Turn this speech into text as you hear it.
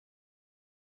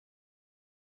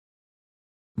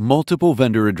Multiple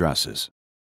vendor addresses.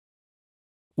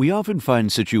 We often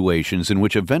find situations in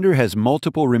which a vendor has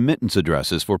multiple remittance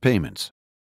addresses for payments.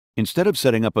 Instead of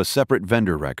setting up a separate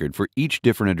vendor record for each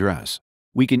different address,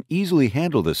 we can easily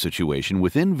handle this situation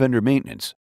within vendor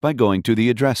maintenance by going to the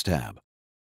Address tab.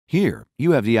 Here,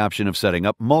 you have the option of setting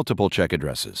up multiple check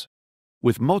addresses.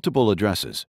 With multiple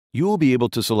addresses, you will be able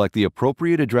to select the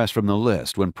appropriate address from the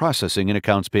list when processing an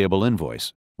accounts payable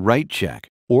invoice, write check,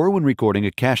 or when recording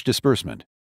a cash disbursement.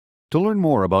 To learn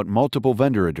more about multiple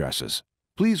vendor addresses,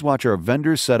 please watch our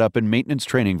Vendor Setup and Maintenance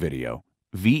Training video,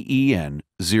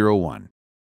 VEN01.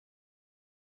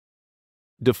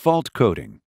 Default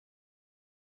coding.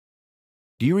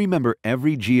 Do you remember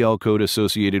every GL code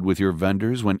associated with your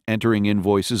vendors when entering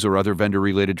invoices or other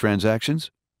vendor-related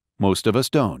transactions? Most of us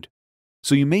don't.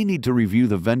 So you may need to review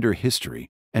the vendor history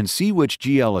and see which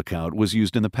GL account was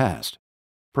used in the past.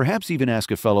 Perhaps even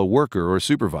ask a fellow worker or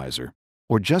supervisor,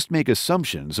 or just make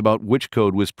assumptions about which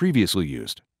code was previously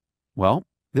used. Well,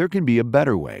 there can be a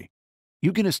better way.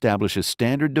 You can establish a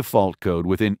standard default code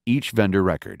within each vendor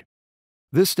record.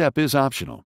 This step is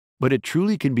optional, but it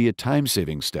truly can be a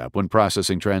time-saving step when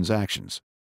processing transactions.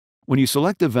 When you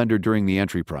select a vendor during the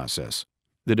entry process,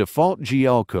 the default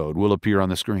GL code will appear on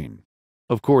the screen.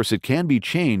 Of course, it can be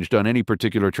changed on any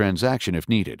particular transaction if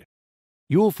needed.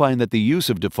 You will find that the use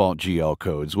of default GL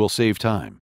codes will save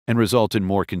time and result in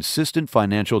more consistent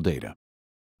financial data.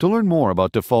 To learn more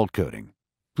about default coding,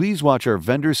 please watch our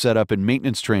Vendor Setup and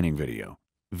Maintenance Training video,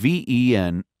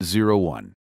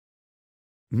 VEN01.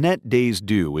 Net days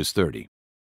due is 30.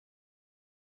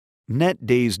 Net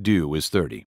days due is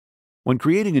 30. When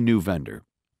creating a new vendor,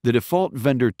 the default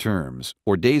vendor terms,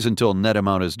 or days until net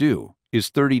amount is due, is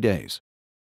 30 days.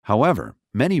 However,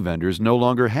 many vendors no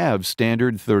longer have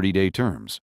standard 30-day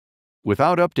terms.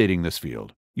 Without updating this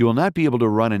field, you will not be able to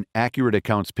run an accurate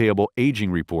accounts payable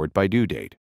aging report by due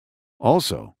date.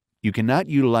 Also, you cannot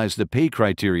utilize the pay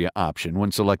criteria option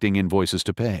when selecting invoices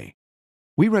to pay.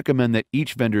 We recommend that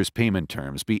each vendor's payment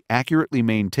terms be accurately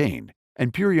maintained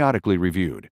and periodically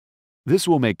reviewed. This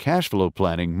will make cash flow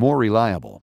planning more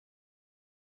reliable.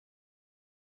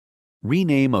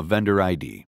 Rename a vendor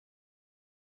ID.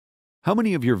 How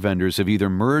many of your vendors have either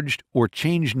merged or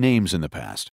changed names in the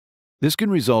past? This can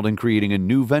result in creating a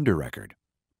new vendor record.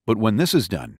 But when this is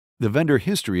done, the vendor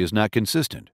history is not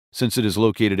consistent, since it is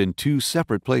located in two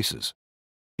separate places.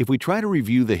 If we try to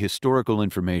review the historical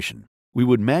information, we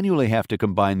would manually have to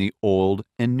combine the old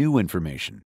and new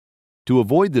information. To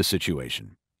avoid this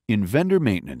situation, in vendor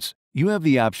maintenance, you have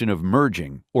the option of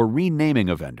merging or renaming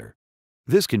a vendor.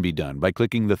 This can be done by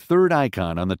clicking the third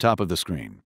icon on the top of the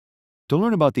screen. To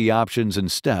learn about the options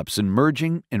and steps in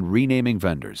merging and renaming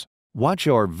vendors, watch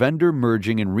our Vendor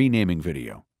Merging and Renaming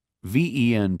video,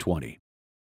 VEN20.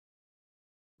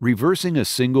 Reversing a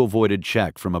single voided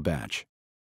check from a batch.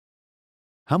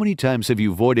 How many times have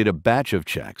you voided a batch of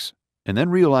checks and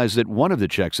then realized that one of the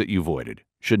checks that you voided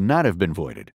should not have been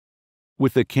voided?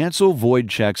 With the Cancel Void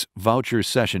Checks Voucher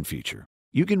Session feature,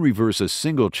 you can reverse a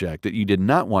single check that you did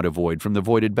not want to void from the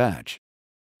voided batch.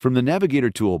 From the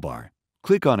Navigator toolbar,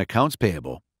 click on Accounts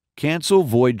Payable, Cancel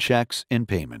Void Checks and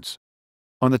Payments.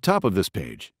 On the top of this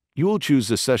page, you will choose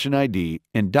the session ID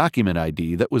and document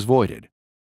ID that was voided.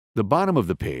 The bottom of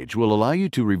the page will allow you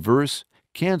to reverse,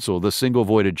 cancel the single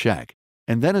voided check,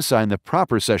 and then assign the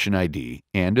proper session ID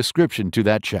and description to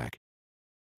that check.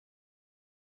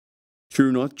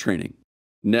 True North Training.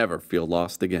 Never feel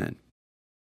lost again.